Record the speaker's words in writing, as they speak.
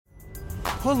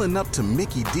Pulling up to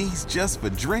Mickey D's just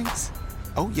for drinks?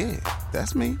 Oh yeah,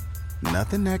 that's me.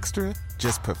 Nothing extra,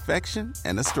 just perfection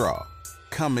and a straw.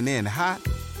 Coming in hot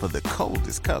for the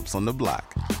coldest cups on the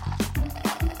block.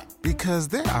 Because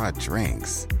there are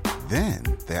drinks. Then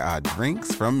there are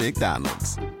drinks from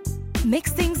McDonald's.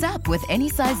 Mix things up with any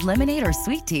size lemonade or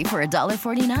sweet tea for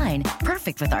 $1.49.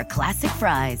 Perfect with our classic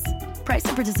fries. Price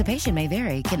and participation may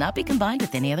vary. Cannot be combined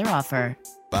with any other offer.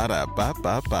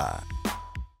 Ba-da-ba-ba-ba.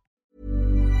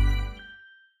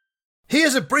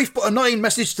 Here's a brief but annoying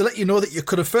message to let you know that you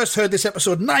could have first heard this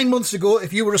episode 9 months ago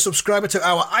if you were a subscriber to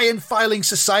our Iron Filing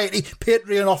Society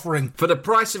Patreon offering. For the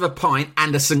price of a pint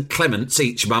and a St Clement's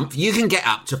each month, you can get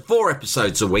up to 4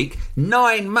 episodes a week,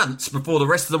 9 months before the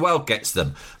rest of the world gets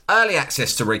them. Early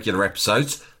access to regular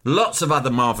episodes, lots of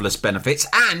other marvellous benefits,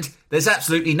 and there's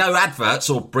absolutely no adverts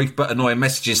or brief but annoying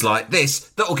messages like this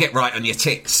that'll get right on your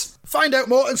ticks. Find out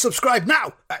more and subscribe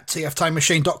now at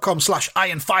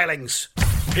tftimemachine.com/ironfilings.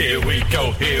 Here we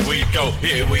go, here we go,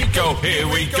 here we go, here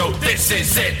we go, this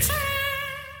is it!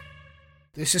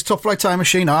 This is Top Flight Time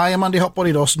Machine. I am Andy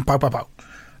Hotbody Dawson. Pow, pow, pow.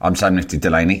 I'm Sam Nifty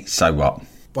Delaney, so what?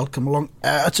 Welcome along.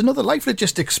 It's another Life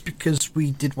Logistics because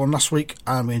we did one last week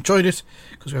and we enjoyed it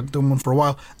because we hadn't done one for a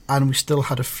while and we still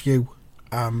had a few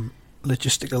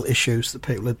logistical issues that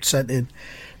people had sent in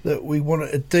that we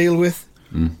wanted to deal with.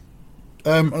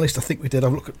 At least I think we did.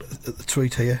 I've looked at the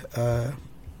tweet here.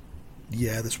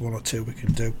 Yeah, there's one or two we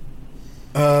can do.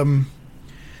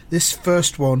 This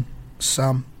first one,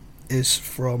 Sam, is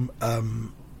from...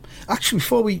 actually,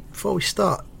 before we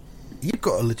start, you've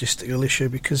got a logistical issue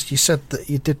because you said that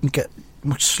you didn't get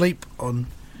much sleep on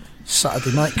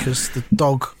Saturday night because the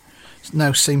dog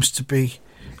now seems to be...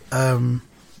 was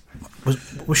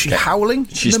she howling?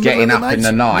 She's getting up in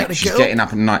the night. She's getting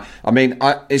up in the night. I mean,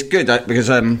 it's good because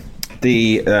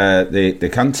the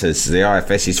Cunters, the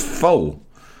IFS, is full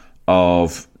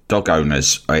of dog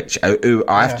owners, who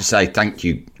I have to say thank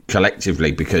you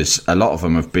collectively because a lot of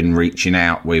them have been reaching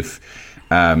out with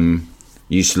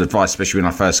useful advice, especially when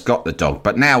I first got the dog.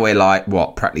 But now we're like,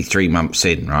 practically 3 months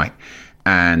in, right?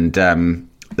 And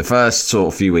the first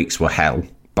sort of few weeks were hell,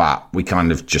 but we kind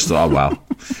of just thought, oh, well.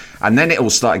 And then it all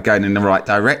started going in the right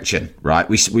direction, right?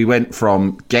 We went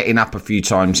from getting up a few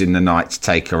times in the night to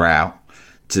take her out,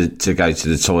 to go to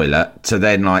the toilet, to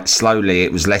then like slowly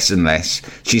it was less and less.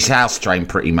 She's house trained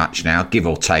pretty much now, give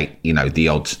or take, the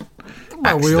odd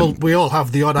accident. we all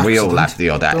have the odd accident. We all have the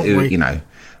odd accident,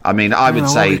 I mean, I would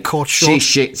say she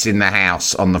shits in the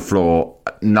house on the floor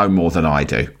no more than I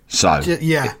do. So,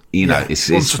 it's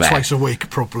once or fair. Twice a week,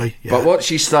 probably. Yeah. But what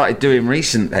she started doing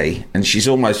recently, and she's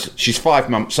 5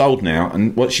 months old now,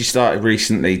 and what she started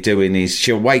recently doing is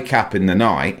she'll wake up in the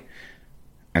night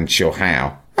and she'll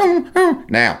howl.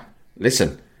 Now,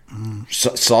 listen,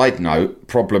 side note,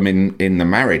 problem in the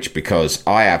marriage because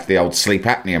I have the old sleep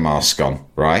apnea mask on,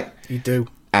 right? You do.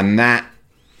 And that,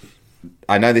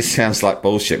 I know this sounds like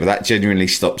bullshit, but that genuinely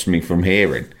stops me from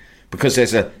hearing because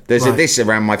there's a this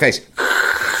around my face,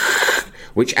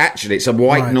 which actually it's a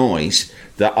white noise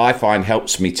that I find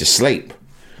helps me to sleep.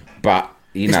 But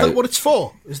is that what it's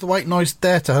for? Is the white noise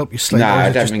there to help you sleep? No,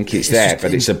 I don't think it's there,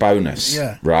 but it's a bonus.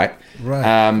 Yeah. Right.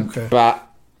 Okay. But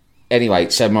anyway,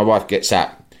 so my wife gets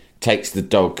up, takes the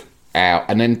dog out,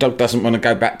 and then the dog doesn't want to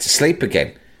go back to sleep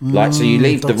again. So you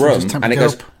leave the room and it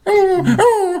goes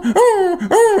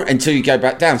until you go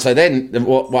back down. So then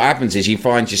what happens is you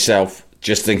find yourself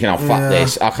just thinking, oh, fuck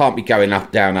this. I can't be going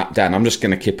up, down, up, down. I'm just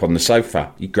going to kip on the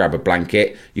sofa. You grab a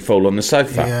blanket, you fall on the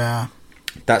sofa. Yeah.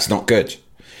 That's not good.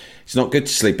 It's not good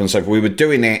to sleep on the sofa. We were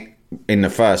doing it in the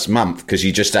first month because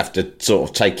you just have to sort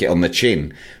of take it on the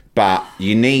chin. But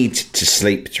you need to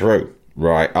sleep through,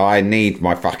 right? I need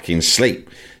my fucking sleep.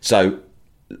 So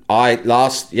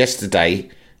yesterday,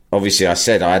 obviously I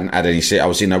said I hadn't had any sleep. I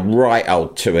was in a right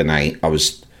old 2 and 8. I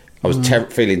was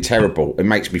feeling terrible. It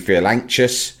makes me feel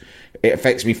anxious. It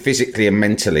affects me physically and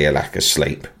mentally, a lack of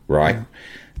sleep, right?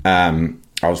 I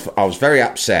was very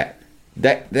upset.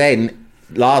 Then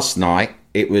last night,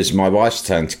 it was my wife's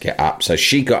turn to get up. So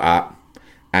she got up.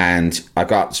 And I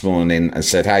got up this morning and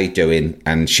said, how you doing?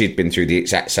 And she'd been through the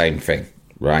exact same thing,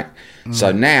 right?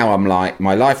 So now I'm like,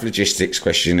 my life logistics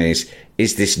question is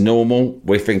this normal?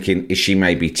 We're thinking, is she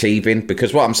maybe teething?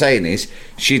 Because what I'm saying is,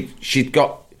 she'd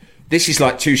got, this is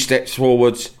like 2 steps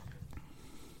forwards,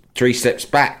 3 steps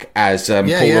back, as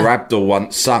Paula Abdul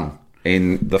once sung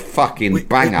in the fucking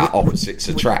banger Opposites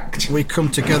Attract. We come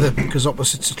together because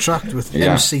opposites attract with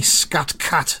MC Scat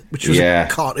Cat, which was a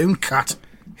cartoon cat.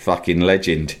 Fucking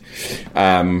legend.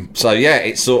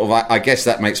 It's sort of, I guess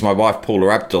that makes my wife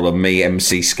Paula Abdul and me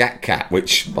MC Scat Cat,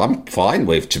 which I'm fine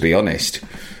with, to be honest.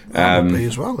 Me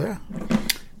as well, yeah.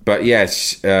 But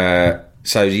yes,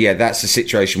 so yeah, that's the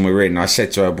situation we're in. I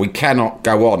said to her, we cannot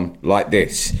go on like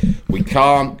this. We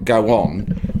can't go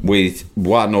on with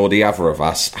one or the other of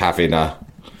us having a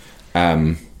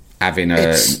bad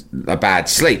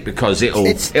sleep, because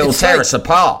it'll tear us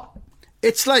apart.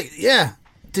 It's like, yeah.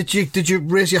 Did you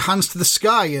raise your hands to the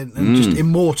sky and just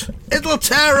emote? It'll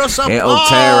tear us apart. It'll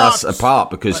tear us apart,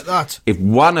 because like that. If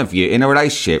one of you in a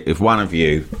relationship, if one of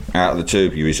you out of the two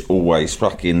of you is always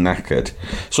fucking knackered,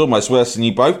 it's almost worse than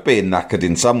you both being knackered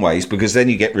in some ways, because then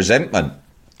you get resentment.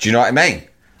 Do you know what I mean?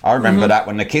 I remember that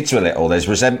when the kids were little, there's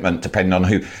resentment depending on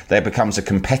who. There becomes a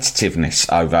competitiveness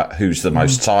over who's the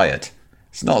most tired.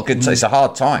 It's not a good. It's a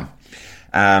hard time.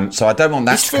 So I don't want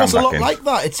that to come back in. It feels a lot like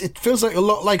that. It feels like a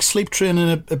lot like sleep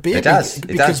training a baby. It does.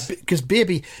 Because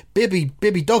baby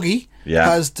doggy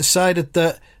has decided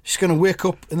that she's going to wake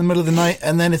up in the middle of the night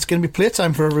and then it's going to be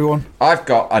playtime for everyone. I've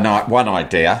got one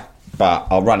idea, but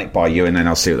I'll run it by you and then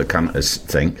I'll see what the cunters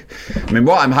think. I mean,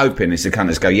 what I'm hoping is the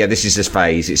cunters go, yeah, this is this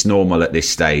phase, it's normal at this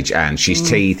stage, and she's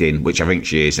teething, which I think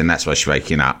she is, and that's why she's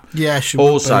waking up. Yeah, she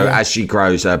also, will be, yeah. As she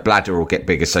grows, her bladder will get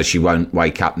bigger, so she won't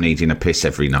wake up needing a piss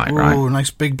every night, right? Oh, nice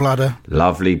big bladder.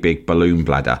 Lovely big balloon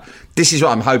bladder. This is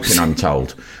what I'm hoping, I'm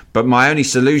told. But my only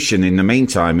solution in the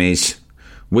meantime is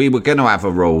we were going to have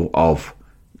a rule of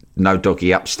no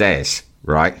doggy upstairs,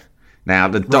 right? Now,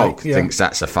 the dog thinks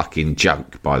that's a fucking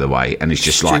joke, by the way, and it's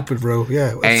just stupid rule,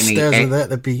 yeah. Stairs are there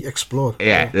to be explored.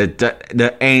 Yeah,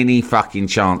 any fucking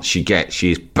chance she gets,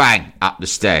 she is bang up the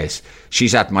stairs.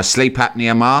 She's had my sleep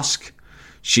apnea mask.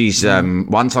 She's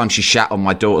one time she shat on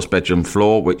my daughter's bedroom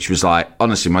floor, which was like,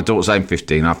 honestly, my daughter's only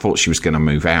 15. I thought she was going to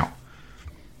move out.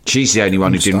 She's the only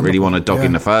one who didn't really want a dog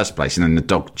in the first place, and then the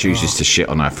dog chooses to shit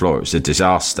on her floor. It was a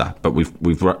disaster, but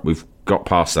we've got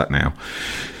past that now.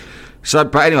 So,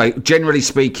 but anyway, generally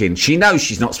speaking, she knows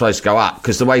she's not supposed to go up,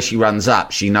 because the way she runs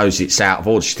up, she knows it's out of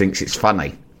order. She thinks it's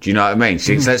funny. Do you know what I mean?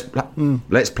 She thinks,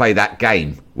 let's play that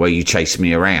game where you chase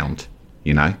me around,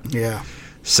 you know? Yeah.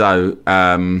 So,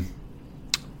 so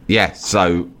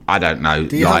I don't know.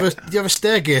 Do you have a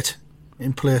stairgate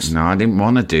in place? No, I didn't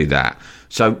want to do that.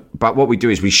 So, but what we do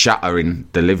is we shut her in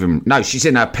the living room. No, she's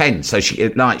in her pen. So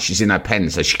at night she's in her pen,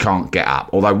 so she can't get up.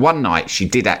 Although one night she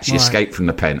did actually escape from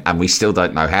the pen, and we still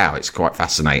don't know how. It's quite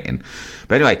fascinating.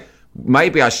 But anyway,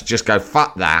 maybe I should just go,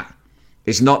 fuck that.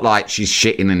 It's not like she's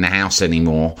shitting in the house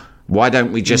anymore. Why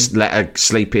don't we just let her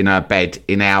sleep in her bed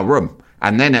in our room?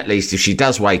 And then at least if she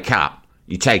does wake up,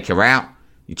 you take her out,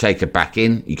 you take her back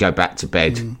in, you go back to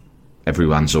bed.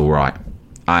 Everyone's all right.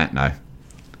 I don't know.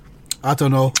 I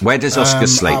don't know. Where does Oscar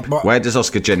sleep? Where does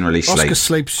Oscar generally sleep?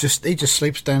 Oscar he just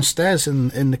sleeps downstairs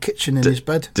in the kitchen in his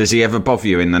bed. Does he ever bother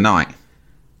you in the night?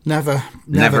 Never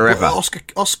ever.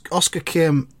 Oscar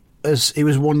came as he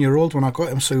was 1 year old when I got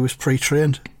him, so he was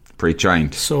pre-trained.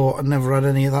 So I never had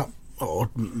any of that, or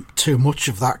too much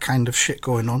of that kind of shit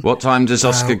going on. What time does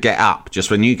Oscar get up? Just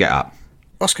when you get up?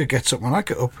 Oscar gets up when I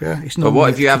get up, yeah. But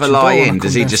what if you have a lie in?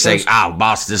 Does he just say,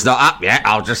 master's not up yet,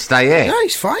 I'll just stay here? Yeah,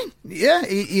 he's fine. Yeah,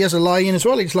 he has a lie in as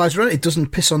well. He just lies around. He doesn't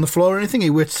piss on the floor or anything.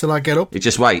 He waits till I get up. He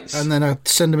just waits. And then I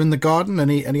send him in the garden and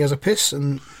he has a piss,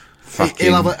 and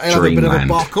he'll have a bit of a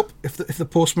bark up if the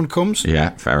postman comes.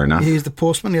 Yeah, fair enough. He's the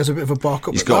postman. He has a bit of a bark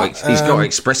up. He's got to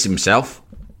express himself.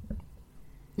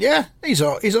 Yeah, he's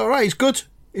all right. He's good.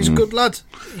 He's a good lad.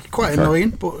 He's quite annoying,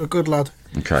 but a good lad.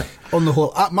 Okay. On the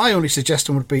whole, my only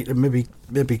suggestion would be to maybe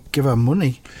give her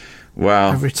money.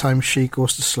 Well, every time she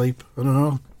goes to sleep. I don't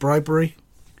know, bribery.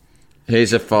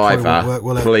 Here's a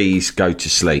 £5. Please go to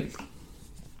sleep.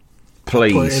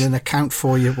 Please. I'll put it in an account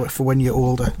for you for when you're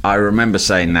older. I remember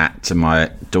saying that to my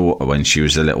daughter when she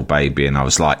was a little baby, and I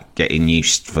was like getting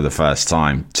used for the first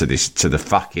time to the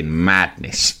fucking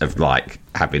madness of like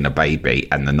having a baby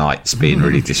and the nights being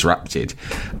really disrupted.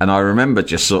 And I remember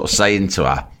just sort of saying to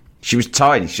her, she was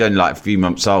tiny, she's only like a few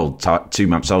months old, 2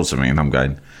 months old or something, and I'm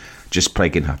going, just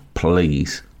plaguing her,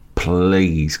 please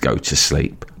go to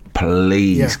sleep.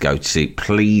 Please go to sleep,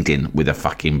 pleading with a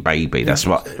fucking baby. That's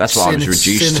what I was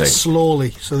reduced to.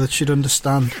 Slowly, so that she'd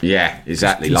understand. Yeah,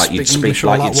 exactly. Like you'd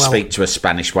speak to a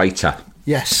Spanish waiter.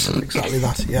 Yes, exactly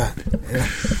that. Yeah.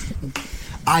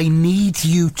 I need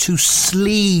you to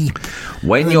sleep.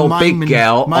 When you're big,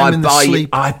 girl,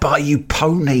 I buy you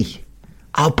pony.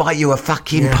 I'll buy you a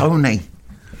fucking pony.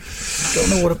 Don't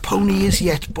know what a pony is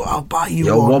yet, but I'll buy you one.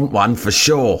 You'll want one for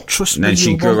sure. Trust me. And then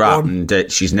she grew up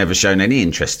and she's never shown any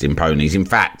interest in ponies. In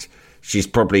fact, she's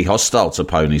probably hostile to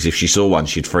ponies. If she saw one,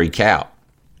 she'd freak out.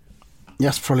 Yeah,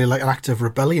 it's probably like an act of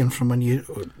rebellion from when you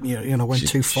went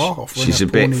too far off. She's a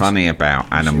bit funny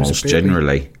about animals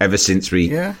generally. Ever since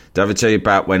did I ever tell you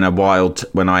about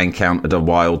when I encountered a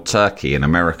wild turkey in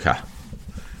America?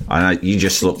 I know you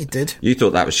just thought you did. You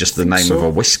thought that was just the name so. of a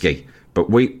whiskey, but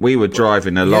we were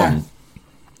driving along. Yeah.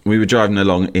 We were driving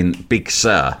along in Big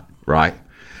Sur, right?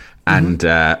 And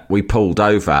we pulled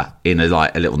over in a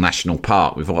little national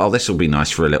park. We thought, oh, this will be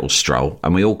nice for a little stroll.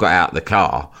 And we all got out of the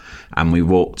car and we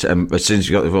walked. And as soon as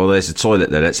we got well, there's a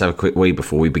toilet there. Let's have a quick wee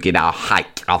before we begin our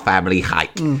hike, our family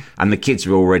hike. And the kids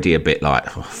were already a bit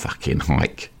like, oh, fucking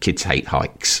hike. Kids hate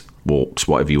hikes, walks,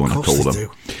 whatever you want to call them.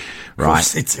 Do. Right.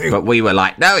 They do. But we were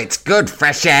like, no, it's good.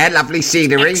 Fresh air, lovely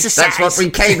scenery. Exercise. That's what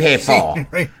we came here for.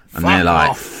 And they're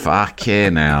like,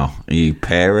 fucking hell, you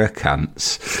pair of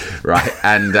cunts. Right,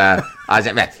 and I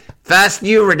said, first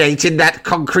urinate in that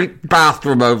concrete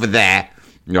bathroom over there.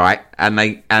 Right, and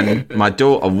my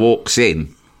daughter walks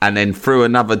in, and then through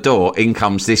another door, in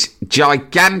comes this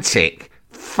gigantic,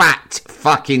 fat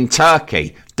fucking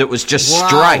turkey that was just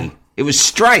stray. It was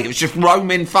stray. It was just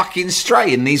roaming fucking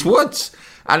stray in these woods.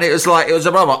 And it was like, all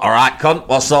right, cunt,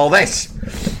 what's all this?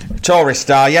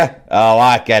 Tourist, are you? Oh,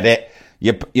 I get it.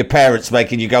 Your parents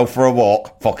making you go for a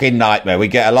walk. Fucking nightmare. We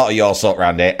get a lot of your sort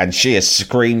around here. And she has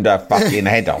screamed her fucking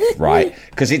head off, right?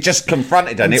 Because it just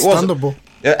confronted her. And it wasn't.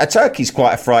 A turkey's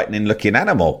quite a frightening looking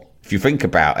animal, if you think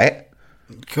about it.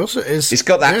 Of course it is. It's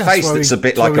got that face that's a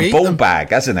bit like a bull bag,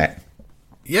 hasn't it?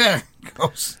 Yeah, of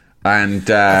course. And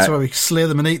that's why we slay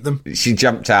them and eat them. She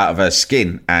jumped out of her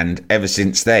skin, and ever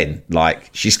since then,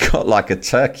 she's got a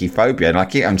turkey phobia. And I'm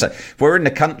saying, if we're in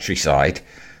the countryside,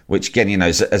 which again,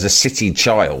 as a city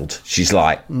child, she's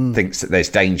thinks that there's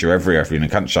danger everywhere in the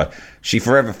countryside. She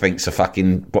forever thinks a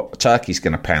fucking turkey's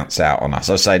going to pounce out on us.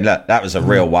 I was saying, look, that was a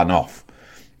real one-off.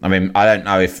 I mean, I don't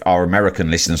know if our American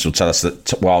listeners will tell us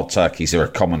that wild turkeys are a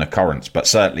common occurrence, but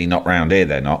certainly not round here.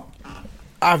 They're not.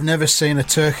 I've never seen a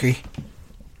turkey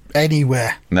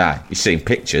anywhere. No, you've seen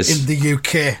pictures in the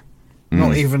UK,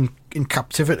 not even in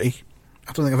captivity.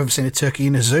 I don't think I've ever seen a turkey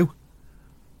in a zoo.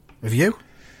 Have you?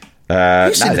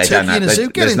 No, they don't have.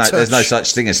 There's no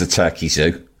such thing as a turkey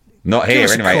zoo. Not here,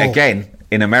 anyway. Again,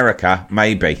 in America,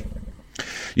 maybe.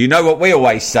 You know what we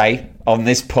always say on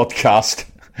this podcast?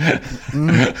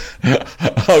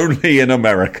 Only in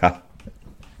America.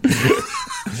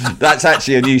 That's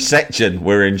actually a new section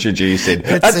we're introducing.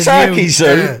 A turkey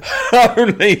zoo,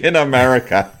 only in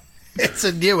America. It's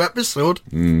a new episode.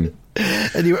 A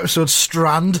new episode,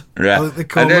 Strand. Yeah.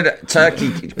 And then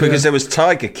Turkey, because there was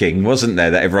Tiger King, wasn't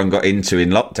there, that everyone got into in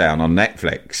lockdown on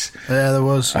Netflix? Yeah, there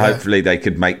was. Hopefully they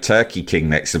could make Turkey King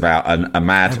next about a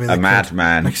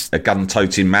madman, a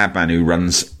gun-toting madman who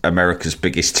runs America's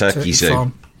biggest turkey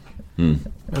zoo.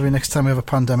 Maybe next time we have a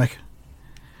pandemic.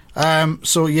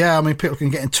 So yeah, I mean, people can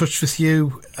get in touch with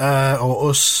you or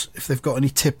us if they've got any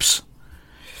tips.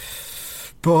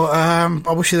 But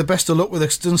I wish you the best of luck with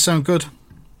it. It doesn't sound good.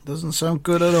 Doesn't sound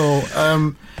good at all.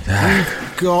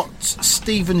 We've got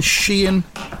Stephen Sheehan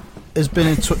has been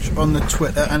in touch on the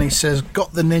Twitter, and he says,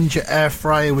 got the Ninja air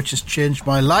fryer, which has changed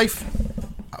my life.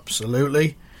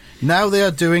 Absolutely. Now they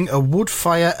are doing a wood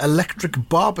fire electric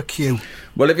barbecue.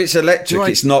 Well, if it's electric,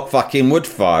 it's not fucking wood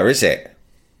fire, is it?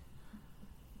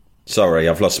 Sorry,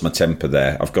 I've lost my temper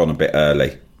there. I've gone a bit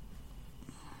early.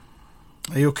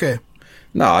 Are you okay?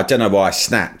 No, I don't know why I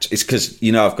snapped. It's because,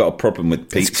 I've got a problem with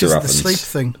pizza ovens. It's the sleep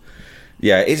thing.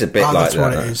 Yeah, it is a bit like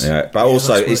that. It is. Yeah. But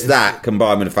also, it's that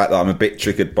combined with the fact that I'm a bit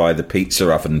triggered by the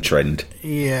pizza oven trend.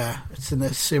 Yeah, it's in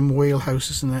the same wheelhouse,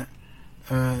 isn't it?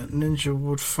 Ninja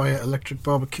wood fire electric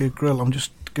barbecue grill. I'm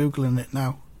just Googling it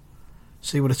now.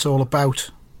 See what it's all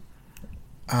about.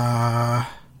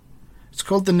 It's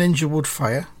called the Ninja wood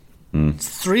fire.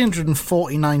 It's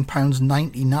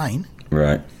 £349.99.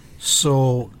 Right.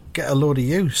 So get a load of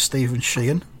you, Stephen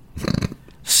Sheehan.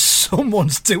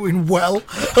 Someone's doing well.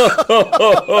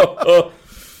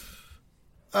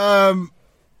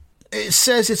 It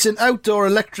says it's an outdoor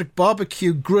electric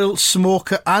barbecue grill,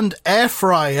 smoker and air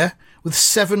fryer with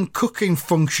 7 cooking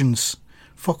functions.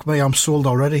 Fuck me, I'm sold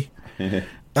already.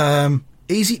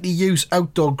 Easy to use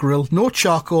outdoor grill, no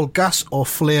charcoal, gas or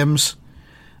flames.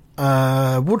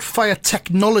 Wood fire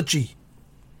technology.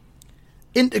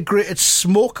 Integrated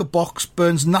smoker box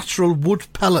burns natural wood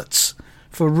pellets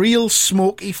for real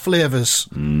smoky flavours.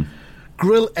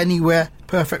 Grill anywhere,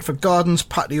 perfect for gardens,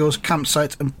 patios,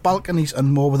 campsites and balconies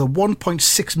and more, with a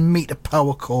 1.6 metre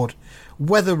power cord.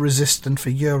 Weather resistant for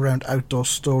year-round outdoor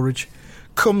storage.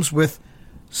 Comes with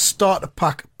starter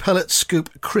pack, pellet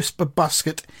scoop, crisper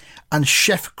basket and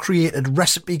chef-created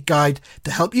recipe guide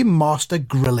to help you master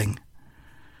grilling.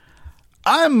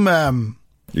 You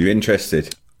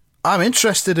interested? I'm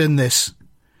interested in this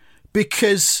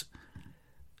because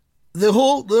the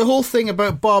whole thing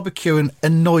about barbecuing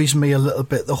annoys me a little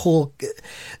bit.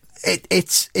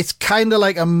 it's kind of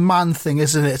like a man thing,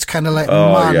 isn't it? It's kind of like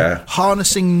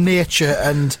harnessing nature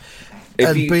and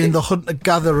being the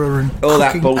hunter-gatherer and all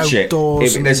cooking that bullshit.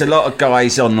 Outdoors. There's a lot of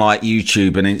guys on like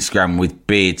YouTube and Instagram with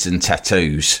beards and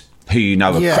tattoos who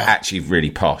are actually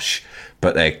really posh,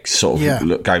 but they're sort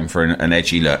of going for an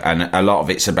edgy look, and a lot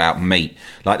of it's about meat.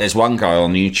 Like there's one guy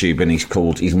on YouTube and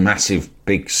he's massive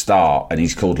big star, and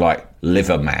he's called like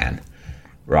Liver Man,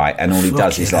 right? And all he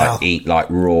does is like eat like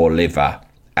raw liver.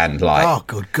 And like, oh,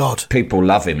 good God, people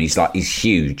love him. He's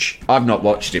huge. I've not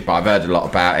watched it, but I've heard a lot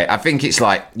about it. I think it's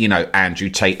like, Andrew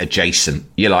Tate adjacent.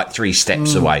 You're like 3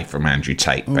 steps away from Andrew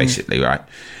Tate, basically, right?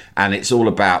 And it's all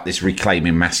about this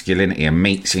reclaiming masculinity, and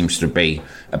meat seems to be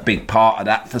a big part of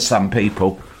that for some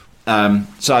people.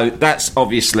 So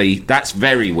that's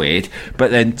very weird.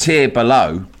 But then tier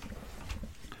below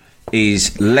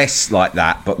is less like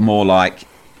that, but more like,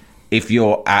 if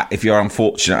you're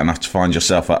unfortunate enough to find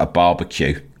yourself at a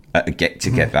barbecue, at a get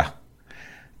together,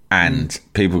 and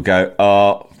people go,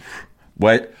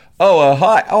 hi,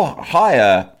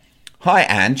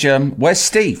 Ange, where's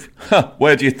Steve?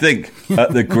 Where do you think?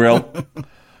 At the grill.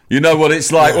 You know what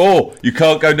it's like. Oh, you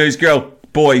can't go near his grill.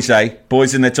 Boys,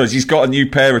 boys in their toys. He's got a new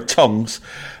pair of tongs.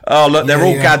 Oh, look, they're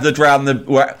all gathered round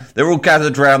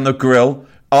the grill,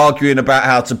 arguing about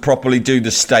how to properly do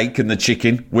the steak and the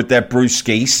chicken with their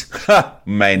brewskis.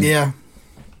 Men. Yeah.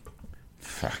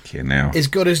 Fucking hell. As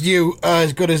good as new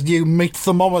meat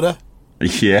thermometer.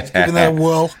 Yeah. Giving that a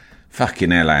whirl.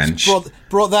 Fucking hell, Ange.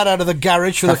 Brought that out of the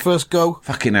garage for the first go.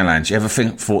 Fucking hell, Ange. You ever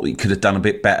thought you could have done a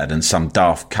bit better than some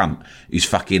daft cunt whose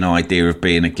fucking idea of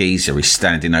being a geezer is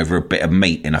standing over a bit of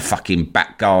meat in a fucking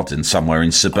back garden somewhere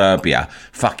in suburbia,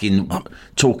 fucking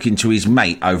talking to his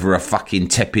mate over a fucking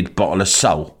tepid bottle of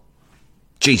Sol?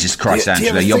 Jesus Christ,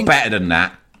 Angela, you're better than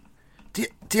that. Do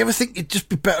you ever think you'd just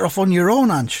be better off on your own,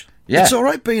 Ange? Yeah. It's all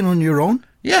right being on your own.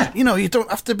 Yeah. You don't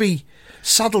have to be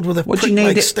saddled with a what prick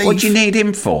like Steve. What do you need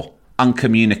him for?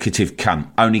 Uncommunicative cunt.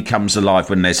 Only comes alive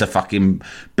when there's a fucking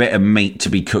bit of meat to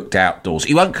be cooked outdoors.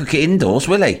 He won't cook it indoors,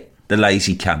 will he? The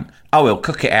lazy cunt. Oh, he'll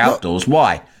cook it outdoors. Look,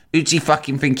 why? Who does he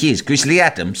fucking think he is? Grizzly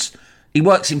Adams? He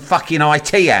works in fucking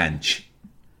IT, Ange.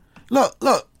 Look,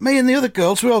 me and the other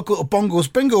girls, we all go to Bongo's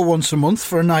Bingo once a month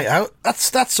for a night out.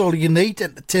 That's all you need,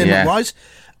 entertainment-wise.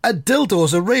 And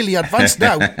dildos are really advanced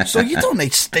now, so you don't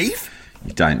need Steve.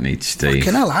 You don't need Steve.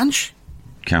 Fucking hell, Ange.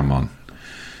 Come on.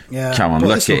 Yeah, come on, but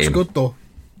look this at looks him. good though.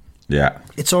 Yeah,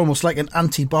 it's almost like an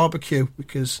anti-barbecue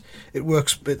because it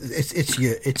works.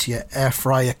 It's your air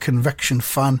fryer convection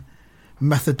fan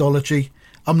methodology.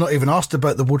 I'm not even asked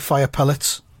about the wood fire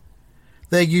pellets.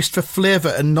 They're used for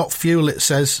flavour and not fuel. It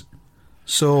says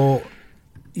so.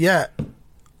 Yeah,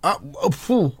 I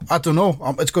don't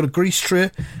know. It's got a grease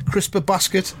tray, crisper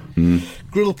basket,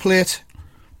 grill plate.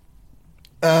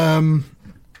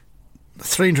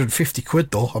 350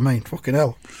 quid though. I mean, fucking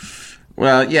hell.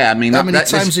 Well, yeah. I mean, how many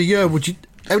times a year would you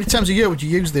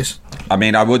use this? I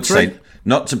mean, I would say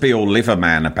not to be all liver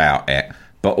man about it,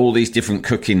 but all these different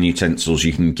cooking utensils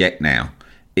you can get now.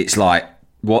 It's like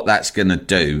what that's going to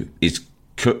do is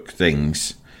cook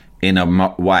things in a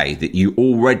way that you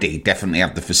already definitely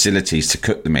have the facilities to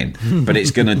cook them in, but it's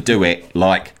going to do it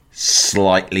like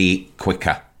slightly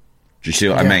quicker. Do you see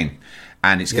what I mean?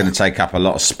 And it's going to take up a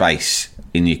lot of space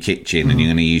in your kitchen, and you're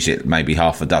going to use it maybe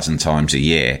half a dozen times a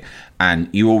year. And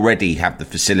you already have the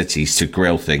facilities to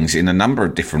grill things in a number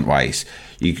of different ways.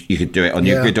 You could do it on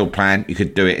your griddle pan. You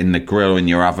could do it in the grill in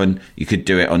your oven. You could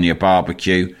do it on your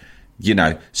barbecue.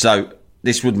 So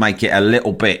this would make it a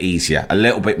little bit easier, a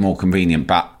little bit more convenient,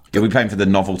 but you'll be paying for the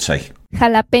novelty.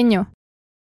 Jalapeño.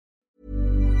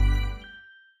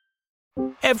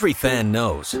 Every fan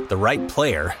knows the right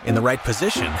player in the right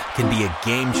position can be a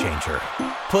game changer.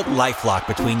 Put LifeLock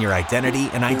between your identity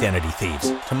and identity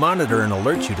thieves to monitor and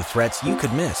alert you to threats you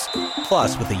could miss.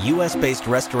 Plus, with a U.S.-based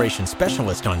restoration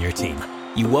specialist on your team,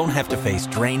 you won't have to face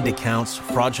drained accounts,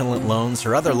 fraudulent loans,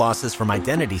 or other losses from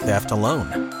identity theft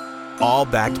alone. All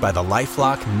backed by the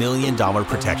LifeLock $1 Million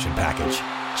Protection Package.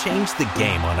 Change the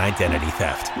game on identity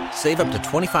theft. Save up to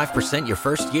 25% your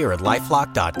first year at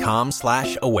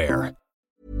LifeLock.com/aware.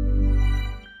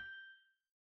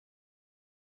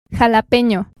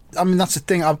 Jalapeño. I mean, that's the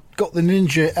thing. I've got the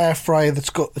Ninja air fryer that's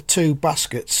got the 2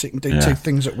 baskets, so you can do 2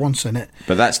 things at once in it.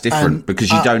 But that's different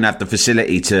because you don't have the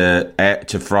facility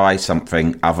to fry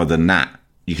something other than that.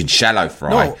 You can shallow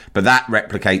fry, but that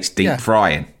replicates deep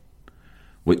frying,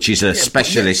 which is a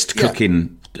specialist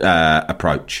cooking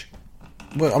approach.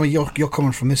 Well, I mean, you're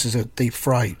coming from this as a deep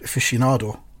fry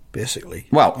aficionado, basically.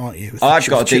 Well, aren't you? I've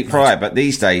got a deep fryer, but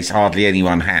these days hardly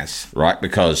anyone has, right?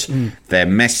 Because they're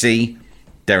messy,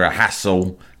 they're a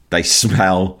hassle, they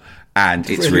smell, and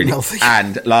it's Really really healthy.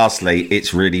 and lastly,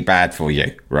 it's really bad for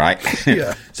you, right?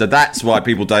 Yeah. So that's why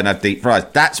people don't have deep fries.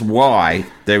 That's why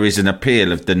there is an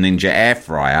appeal of the Ninja air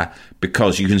fryer,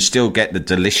 because you can still get the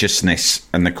deliciousness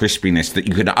and the crispiness that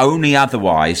you could only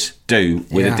otherwise do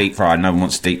with a deep fryer. No one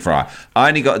wants a deep fryer. I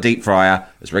only got a deep fryer,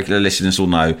 as regular listeners will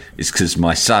know, is because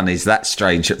my son is that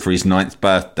strange that for his 9th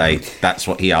birthday, that's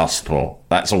what he asked for.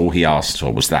 That's all he asked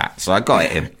for was that. So I got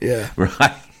it him. Yeah.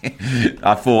 Right.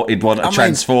 I thought he'd want a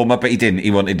transformer, but he didn't.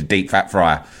 He wanted a deep fat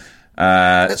fryer.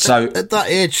 At that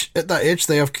age,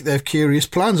 they have curious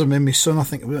plans. I mean, my son, I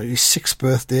think it was his 6th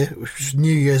birthday, which was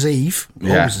New Year's Eve.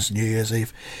 Always is New Year's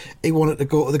Eve. He wanted to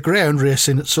go to the ground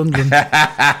racing at Sunderland,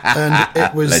 and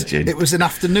it was an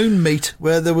afternoon meet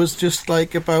where there was just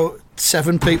like about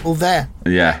 7 people there.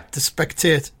 Yeah. To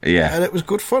spectate. Yeah. And it was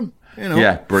good fun. You know.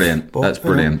 Yeah, brilliant. That's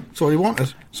brilliant. That's what he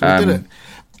wanted, so he did it.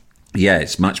 Yeah,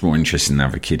 it's much more interesting to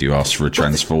have a kid who asks for a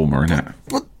transformer, isn't it?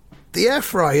 But the air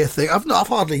fryer thing, I've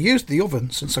hardly used the oven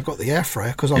since I got the air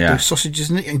fryer, because I'll do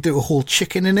sausages in it and do a whole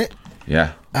chicken in it.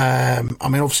 Yeah. I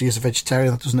mean, obviously, as a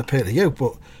vegetarian, that doesn't appeal to you,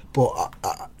 but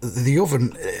the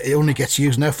oven, it only gets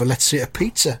used now for, let's say, a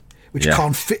pizza, which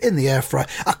can't fit in the air fryer.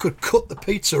 I could cut the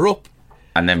pizza up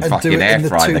and then fucking air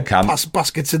fry the cunt.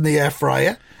 Baskets in the air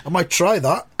fryer. I might try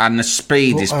that. And the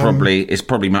speed is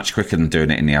probably much quicker than doing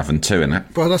it in the oven too, isn't it?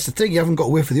 But that's the thing, you haven't got to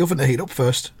wait for the oven to heat up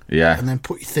first. Yeah. And then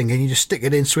put your thing in, you just stick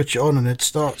it in, switch it on, and it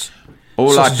starts.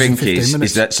 All I think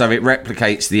is that, so it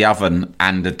replicates the oven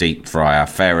and a deep fryer,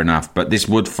 fair enough, but this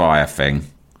wood fire thing,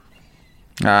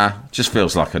 just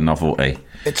feels like a novelty.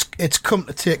 It's come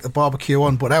to take the barbecue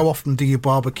on, but how often do you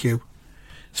barbecue?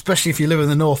 Especially if you live in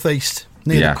the northeast,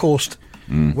 near the coast,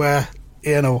 where,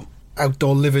 you know,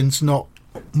 outdoor living's not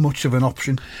much of an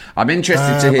option. I'm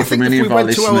interested to hear from any of our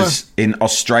listeners in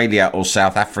Australia or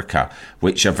South Africa,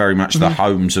 which are very much the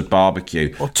homes of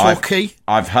barbecue. Or Turkey.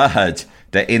 I've heard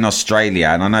that in Australia,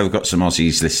 and I know we've got some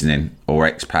Aussies listening, or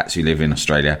expats who live in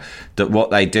Australia, that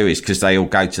what they do is, because they all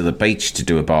go to the beach to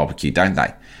do a barbecue, don't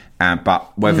they?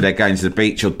 But whether they're going to the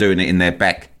beach or doing it in their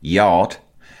backyard,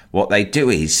 what they do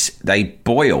is they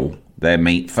boil their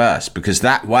meat first, because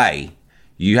that way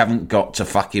you haven't got to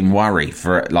fucking worry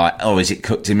for it, like, oh, is it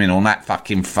cooked in all that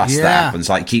fucking fuss that happens?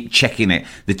 Like, keep checking it,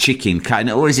 the chicken, cutting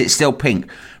it, or is it still pink,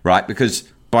 right?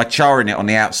 Because by charring it on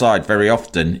the outside, very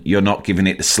often, you're not giving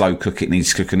it the slow cook it needs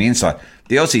to cook on the inside.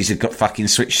 The Aussies have got fucking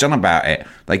switched on about it.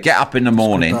 They get up in the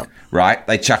morning, right?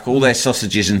 They chuck all their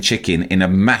sausages and chicken in a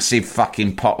massive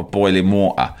fucking pot of boiling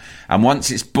water. And once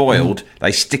it's boiled,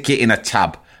 they stick it in a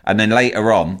tub. And then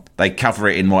later on, they cover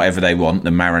it in whatever they want,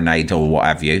 the marinade or what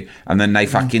have you, and then they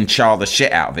fucking char the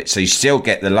shit out of it. So you still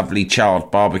get the lovely charred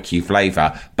barbecue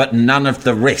flavour, but none of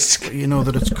the risk. But you know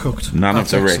that it's cooked. None of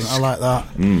the risk. I like that.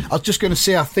 I was just going to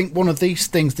say, I think one of these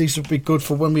things, these would be good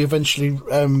for when we eventually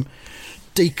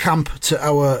decamp to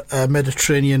our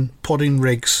Mediterranean podding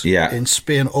rigs in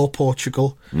Spain or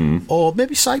Portugal, or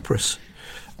maybe Cyprus.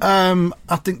 I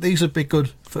think these would be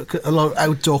good for a lot of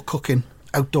outdoor cooking.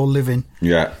 Outdoor living.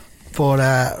 Yeah. For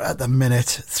at the minute,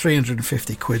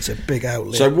 350 quid's a big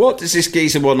outlay. So what does this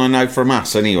geezer want to know from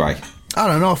us anyway? I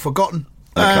don't know, I've forgotten.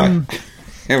 Okay.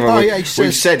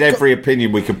 We've said every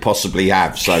opinion we could possibly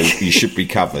have, so you should be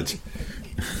covered.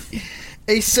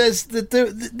 He says the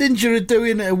Ninja are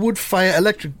doing a wood fire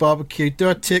electric barbecue. Do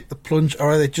I take the plunge,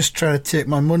 or are they just trying to take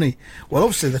my money? Well,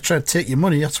 obviously they're trying to take your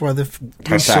money. That's why they've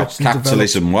That's how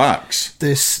capitalism works.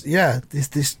 This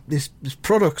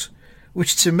product,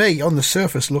 which to me on the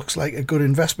surface looks like a good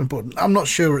investment, but I'm not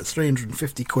sure at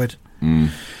 350 quid.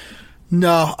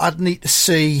 No, I'd need to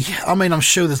see. I mean, I'm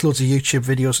sure there's loads of YouTube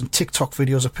videos and TikTok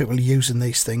videos of people using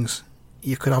these things.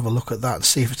 You could have a look at that and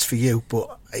see if it's for you,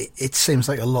 but it seems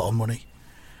like a lot of money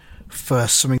for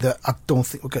something that I don't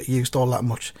think will get used all that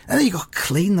much. And then you got to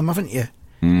clean them, haven't you?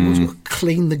 You've got to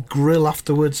clean the grill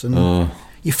afterwards, and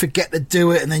you forget to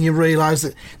do it, and then you realise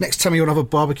that next time you want to have a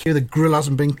barbecue, the grill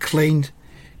hasn't been cleaned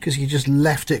because you just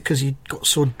left it because you got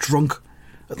so drunk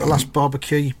at the last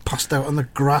barbecue you passed out on the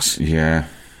grass. Yeah,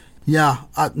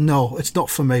 no, it's not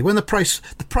for me. When the price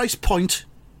point,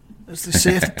 as they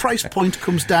say, if the price point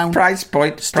comes down, price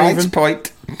point.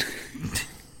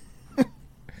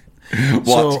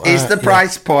 What is the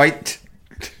price point?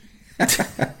 I've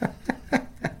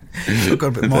got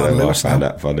a bit more to lose now. I found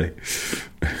that funny.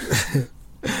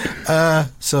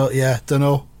 Don't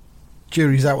know.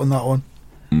 Jury's out on that one.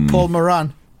 Paul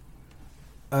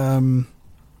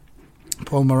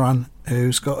Moran,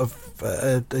 who's got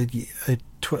a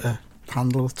Twitter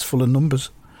handle that's full of numbers.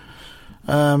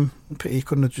 Pity he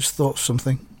couldn't have just thought of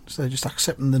something. So just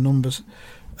accepting the numbers.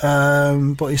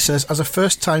 But he says, as a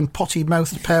first-time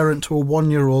potty-mouthed parent to a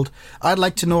 1-year-old, I'd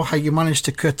like to know how you managed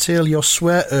to curtail your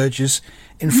swear urges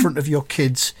in front of your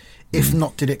kids. If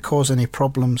not, did it cause any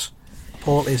problems?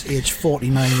 Paul is aged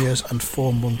 49 years and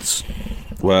 4 months.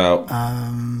 Well,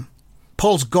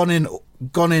 Paul's gone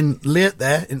in late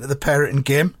there into the parenting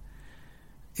game.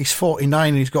 He's 49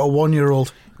 and he's got a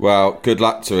 1-year-old. well, good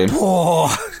luck to him.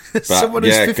 Oh, someone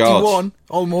who's 51, God.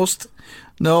 almost.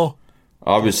 No.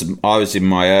 I was in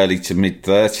my early to mid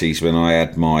 30s when I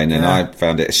had mine, and I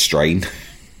found it a strain.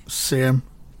 Same.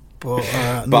 But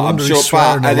I'm sure.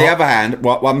 But on the other hand,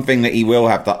 one thing that he will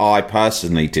have that I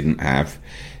personally didn't have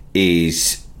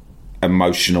is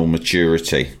emotional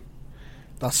maturity.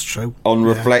 That's true. On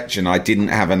reflection, I didn't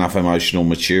have enough emotional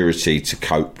maturity to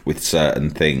cope with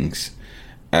certain things.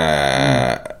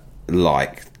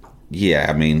 Like,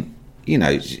 I mean, you know,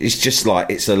 it's just like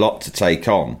it's a lot to take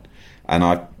on, and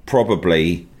I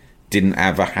probably didn't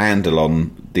have a handle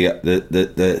on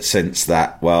the sense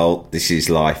that, well, this is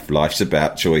life. Life's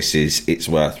about choices. It's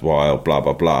worthwhile. Blah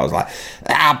blah blah. I was like,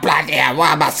 bloody hell!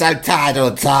 Why am I so tired all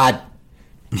the time?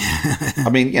 I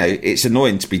mean, you know, it's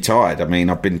annoying to be tired. I mean,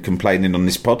 I've been complaining on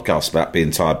this podcast about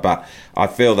being tired, but I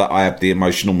feel that I have the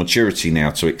emotional maturity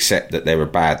now to accept that there are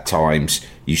bad times.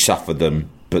 You suffer them,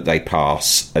 but they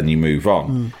pass, and you move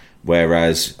on.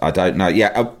 Whereas I don't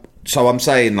know. So I'm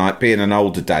saying, like, being an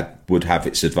older dad would have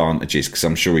its advantages because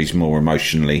I'm sure he's more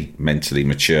emotionally, mentally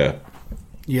mature.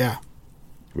 Yeah.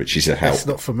 Which is a help. It's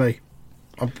not for me.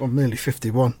 I'm nearly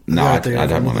 51. No, I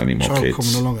don't want any more kids.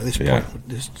 Coming along at this point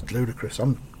is ludicrous.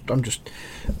 I'm just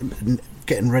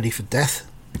getting ready for death.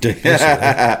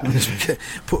 I'm just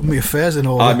putting my affairs in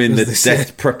order. I'm in the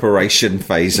death preparation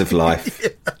phase of life.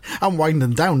 I'm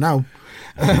winding down now.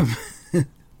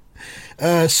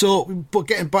 But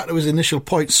getting back to his initial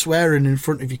point, swearing in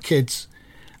front of your kids,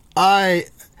 I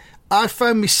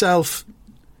found myself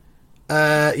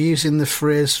using the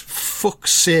phrase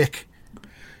 "fuck's sake"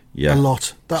 a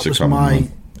lot. That was my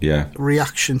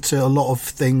reaction to a lot of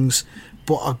things,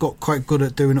 but I got quite good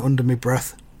at doing it under my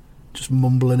breath, just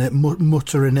mumbling it,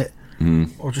 muttering it,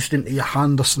 or just into your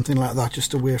hand or something like that,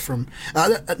 just away from...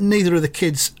 neither of the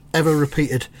kids ever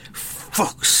repeated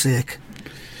 "fuck's sake"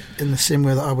 in the same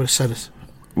way that I would have said it.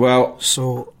 Well,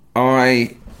 so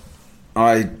I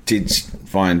did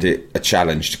find it a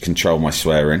challenge to control my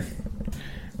swearing,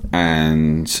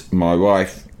 and my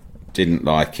wife didn't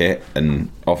like it and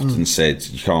often said,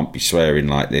 you can't be swearing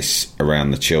like this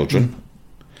around the children.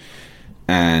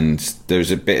 And there was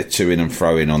a bit of to-ing and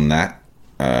fro-ing on that.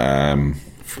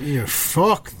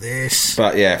 Fuck this.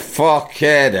 But yeah, fuck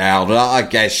it out, I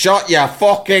guess. Shut your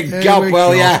fucking gob,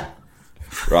 will ya?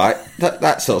 Right?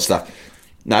 That sort of stuff.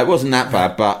 No, it wasn't that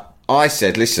bad, but I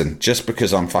said, listen, just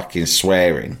because I'm fucking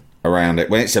swearing around it,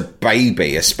 when it's a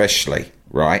baby especially,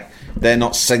 right? They're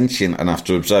not sentient enough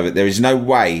to observe it. There is no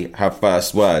way her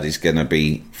first word is going to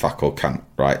be fuck or cunt,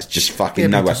 right? It's just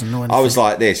fucking no way. I was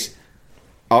like this.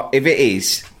 If it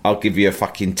is, I'll give you a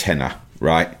fucking tenner,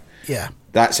 right? Yeah.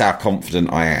 That's how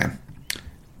confident I am.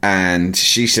 And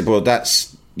she said, well,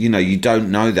 that's, you know, you don't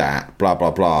know that, blah,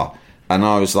 blah, blah. And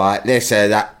I was like,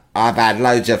 listen, that I've had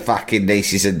loads of fucking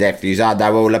nieces and nephews. I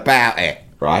know all about it,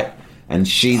 right? And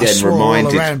she then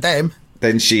reminded... all around them.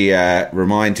 Then she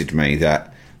reminded me that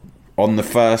on the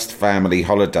first family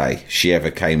holiday she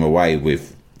ever came away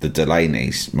with the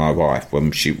Delaney's, my wife, when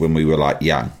we were like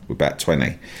young, about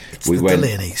 20.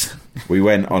 Delaney's. We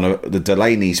went on the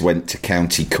Delaney's went to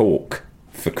County Cork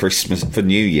for Christmas, for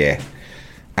New Year,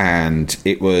 and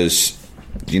it was,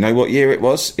 do you know what year it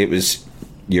was? It was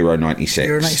Euro 96.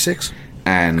 Euro 96.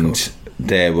 And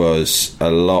there was a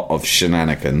lot of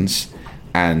shenanigans,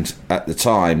 and at the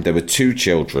time there were 2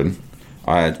 children.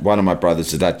 One of my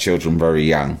brothers had children very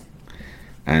young,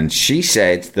 and she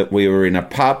said that we were in a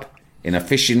pub in a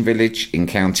fishing village in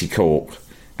County Cork,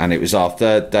 and it was our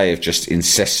 3rd day of just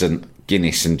incessant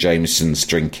Guinness and Jameson's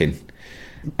drinking,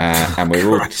 and we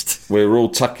were all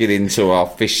tucking into our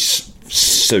fish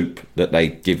soup that they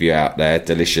give you out there,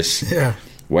 delicious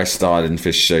West Island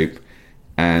fish soup.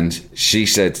 And she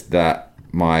said that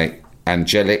my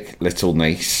angelic little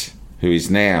niece, who is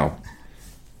now,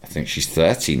 I think she's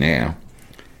 30 now,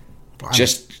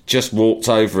 just walked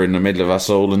over in the middle of us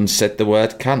all and said the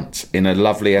word cunt in a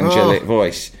lovely angelic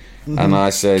voice. And I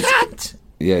said, cunt?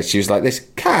 Yeah, she was like this,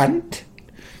 cunt?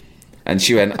 And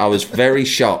she went, I was very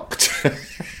shocked.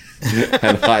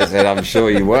 And I said, I'm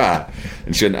sure you were.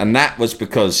 And she went, and that was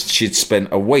because she'd spent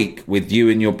a week with you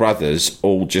and your brothers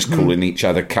all just calling each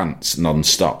other cunts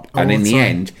non-stop. And in the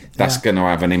end, that's going to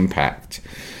have an impact.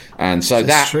 And so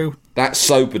that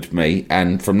sobered me.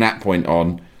 And from that point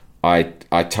on, I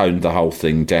toned the whole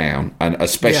thing down, and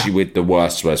especially Yeah. with the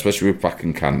worst words, especially with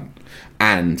fucking cunt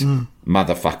and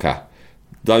motherfucker.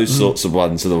 Those sorts of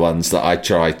ones are the ones that I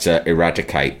try to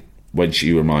eradicate when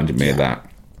she reminded me of that.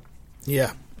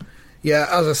 Yeah. Yeah,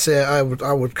 as I say, I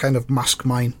would kind of mask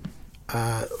mine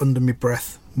under my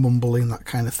breath, mumbling, that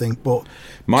kind of thing. But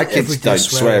My kids don't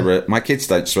swear. My kids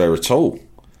don't swear at all.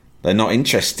 They're not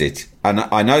interested, and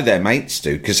I know their mates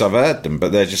do because I've heard them.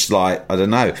 But they're just like, I don't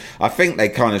know. I think they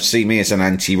kind of see me as an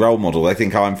anti-role model. They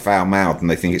think I'm foul-mouthed, and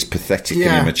they think it's pathetic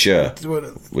and immature,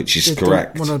 which is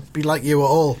correct. Don't want to be like you at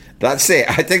all. That's it.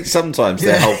 I think sometimes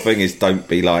their whole thing is don't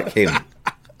be like him.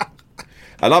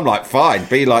 And I'm like, fine,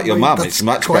 be like your mum. It's a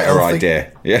much better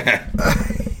idea. Yeah.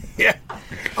 Yeah.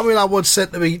 I mean, I would say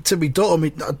to me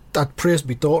daughter, I'd praise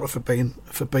my daughter for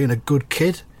being a good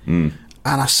kid. And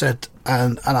I said,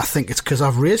 and I think it's because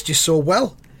I've raised you so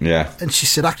well. Yeah. And she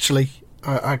said, actually,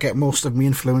 I get most of my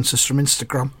influences from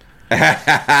Instagram.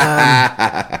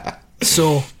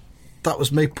 So that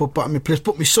was me put back in my place.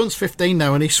 But my son's 15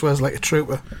 now, and he swears like a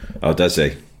trooper. Oh, does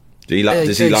he?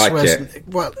 Does he like swears, it?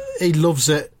 Well, he loves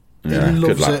it. Yeah, he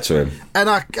loves good luck it. to him. And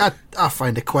I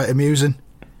find it quite amusing.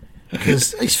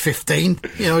 Because he's 15,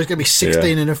 he's going to be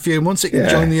 16 in a few months. He can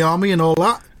join the army and all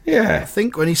that. Yeah. I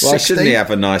think when he's 16. Why shouldn't he have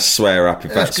a nice swear up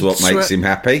if that's what makes him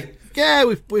happy? Yeah,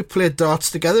 we played darts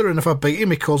together, and if I beat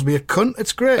him, he calls me a cunt.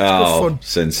 It's great. It's good fun.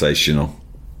 Sensational.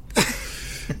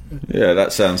 Yeah,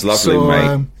 that sounds lovely,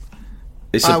 mate.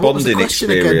 It's a bonding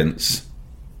experience. Again?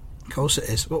 Of course it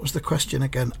is. What was the question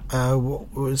again?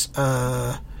 What was...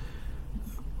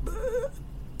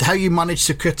 how you manage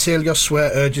to curtail your swear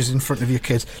urges in front of your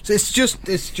kids. So it's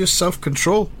just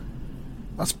self-control.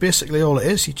 That's basically all it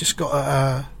is. You just got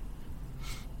to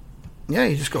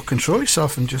you just got to control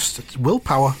yourself, and just it's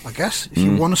willpower, I guess. If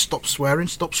you want to stop swearing,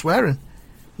 stop swearing.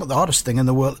 Not the hardest thing in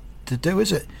the world to do,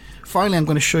 is it? Finally, I'm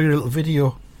going to show you a little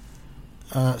video,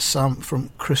 Sam,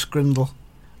 from Chris Grindle,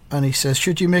 and he says,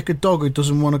 should you make a dog who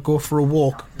doesn't want to go for a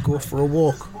walk, go for a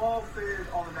walk?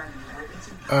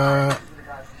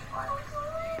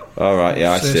 All right,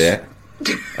 yeah, I see it.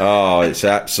 Oh, it's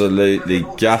absolutely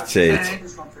gutted.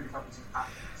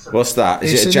 What's that?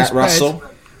 Is it a Jack Russell? Bed,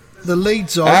 the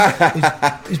lead's on.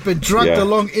 he's been dragged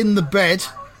along in the bed.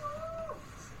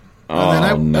 And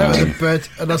then out of the bed,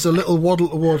 and has a little waddle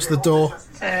towards the door.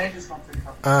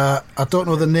 I don't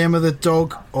know the name of the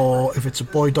dog, or if it's a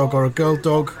boy dog or a girl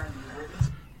dog.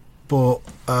 But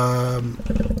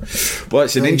well,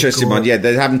 it's an interesting one. Yeah,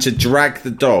 they're having to drag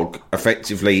the dog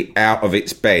effectively out of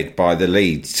its bed by the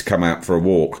leads to come out for a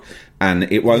walk, and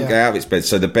it won't get out of its bed,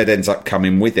 so the bed ends up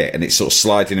coming with it, and it's sort of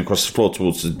sliding across the floor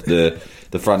towards the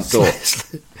front door.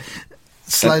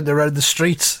 Sliding around the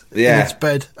streets in its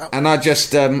bed. And I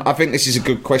just, I think this is a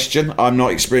good question. I'm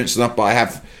not experienced enough, but I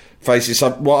have faces.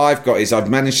 What I've got is I've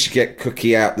managed to get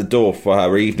Cookie out the door for her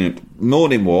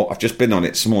morning walk. I've just been on it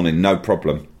this morning, no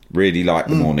problem. Really like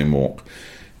the morning walk.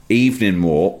 Evening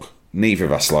walk, neither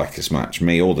of us like as much,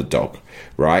 me or the dog,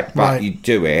 right? But you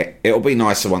do it. It'll be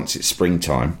nicer once it's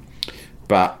springtime.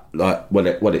 But,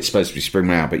 it's supposed to be spring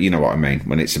now, but you know what I mean,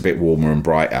 when it's a bit warmer and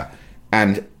brighter.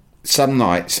 And some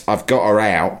nights I've got her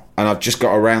out, and I've just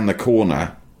got her around the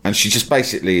corner, and she just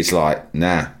basically is like,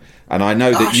 nah. And I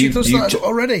know that you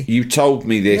already. You told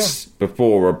me this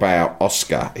before about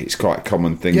Oscar. It's quite a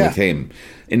common thing with him.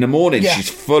 In the morning, she's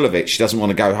full of it. She doesn't want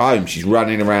to go home. She's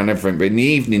running around everything. But in the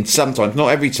evening, sometimes, not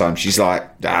every time, she's like,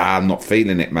 I'm not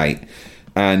feeling it, mate.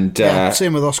 And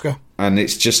same with Oscar. And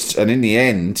it's just, and in the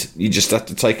end, you just have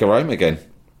to take her home again.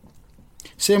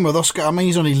 Same with Oscar. I mean,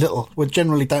 he's only little. We're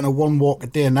generally down to one walk a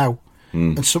day now.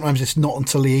 And sometimes it's not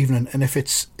until the evening. And if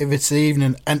it's the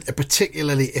evening, and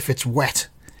particularly if it's wet,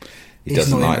 he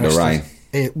doesn't like the rain.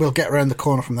 We'll get around the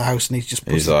corner from the house, and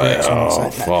he's like,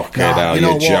 fuck it,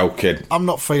 you're joking. I'm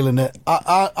not feeling it.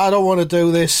 I don't want to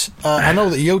do this. I know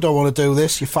that you don't want to do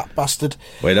this, you fat bastard.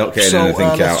 We're not getting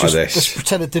anything out of this. Let's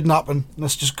pretend it didn't happen.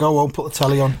 Let's just go home, put the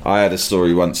telly on. I had a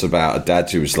story once about a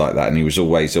dad who was like that, and he was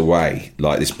always away,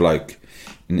 like this bloke.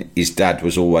 His dad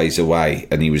was always away,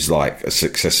 and he was like a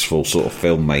successful sort of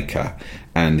filmmaker,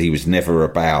 and he was never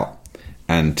about,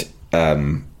 and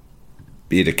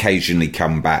he'd occasionally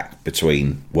come back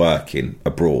between working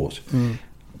abroad,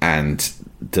 and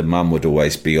the mum would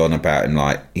always be on about him,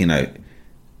 like,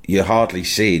 you're hardly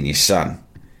seeing your son.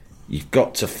 You've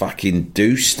got to fucking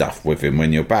do stuff with him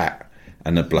when you're back.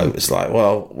 And the bloke was like,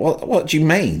 well, what do you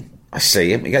mean? I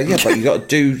see him. He goes, yeah, but you got to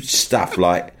do stuff,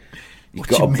 like, you've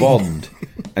got to bond.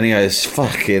 And he goes,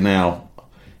 fucking hell.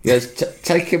 He goes,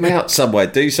 take him out somewhere,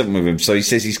 do something with him. So he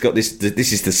says he's got this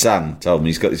is the son, told me,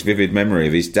 he's got this vivid memory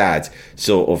of his dad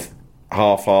sort of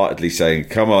half-heartedly saying,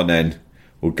 come on then,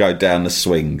 would go down the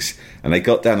swings. And they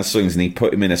got down the swings and he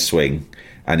put him in a swing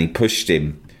and he pushed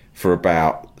him for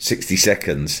about 60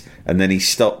 seconds. And then he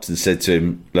stopped and said to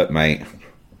him, look, mate,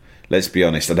 let's be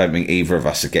honest, I don't think either of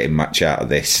us are getting much out of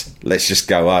this. Let's just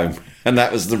go home. And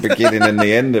that was the beginning and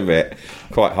the end of it.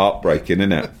 Quite heartbreaking,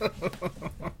 isn't it?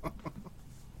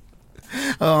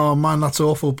 Oh, man, that's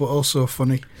awful, but also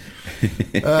funny.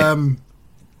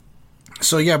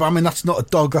 So, yeah, but I mean, that's not a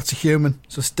dog, that's a human.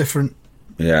 So it's different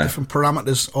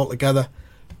parameters altogether.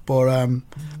 But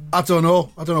I don't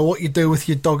know. I don't know what you do with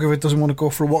your dog if it doesn't want to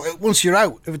go for a walk. Once you're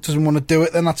out, if it doesn't want to do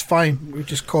it, then that's fine. We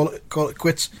just call it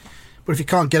quits. But if you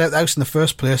can't get out the house in the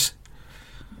first place,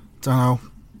 don't know.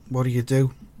 What do you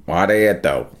do? What do you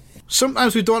do?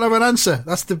 Sometimes we don't have an answer.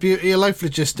 That's the beauty of life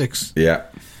logistics. Yeah.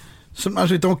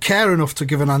 Sometimes we don't care enough to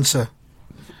give an answer.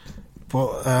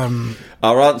 But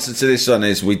our answer to this one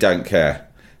is we don't care.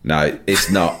 No, it's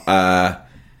not.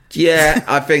 Yeah,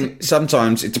 I think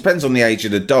sometimes it depends on the age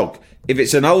of the dog. If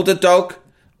it's an older dog,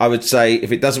 I would say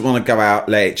if it doesn't want to go out,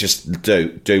 let it just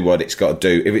do what it's got to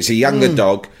do. If it's a younger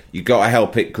dog, you've got to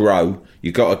help it grow.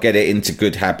 You've got to get it into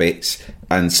good habits.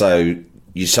 And so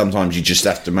sometimes you just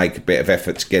have to make a bit of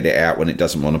effort to get it out when it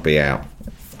doesn't want to be out.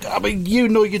 I mean, you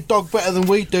know your dog better than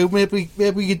we do. Maybe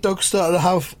your dog's starting to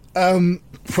have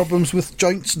problems with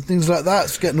joints and things like that.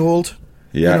 It's getting old.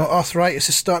 Yeah. You know, arthritis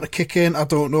is starting to kick in. I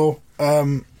don't know.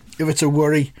 If it's a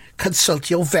worry,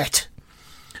 consult your vet.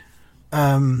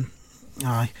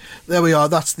 Aye. There we are.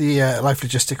 That's the life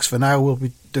logistics for now. We'll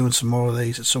be doing some more of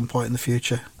these at some point in the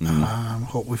future.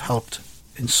 Hope we've helped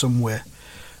in some way.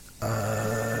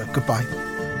 Goodbye.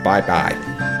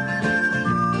 Bye-bye.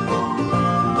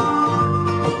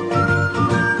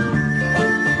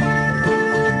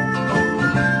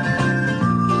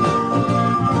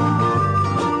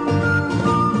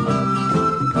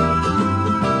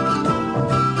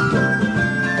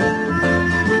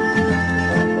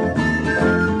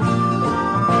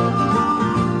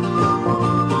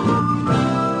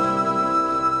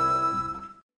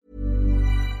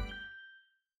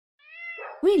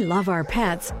 We love our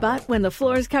pets, but when the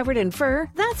floor's covered in fur,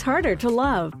 that's harder to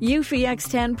love. Eufy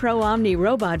X10 Pro Omni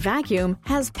Robot Vacuum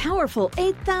has powerful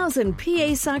 8,000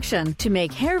 PA suction to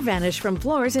make hair vanish from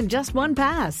floors in just one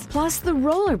pass. Plus, the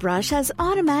roller brush has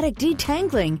automatic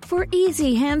detangling for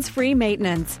easy hands-free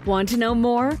maintenance. Want to know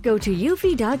more? Go to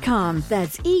eufy.com,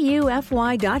 that's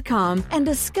EUFY.com, and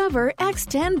discover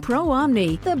X10 Pro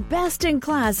Omni, the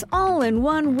best-in-class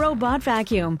all-in-one robot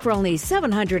vacuum for only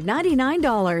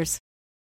 $799.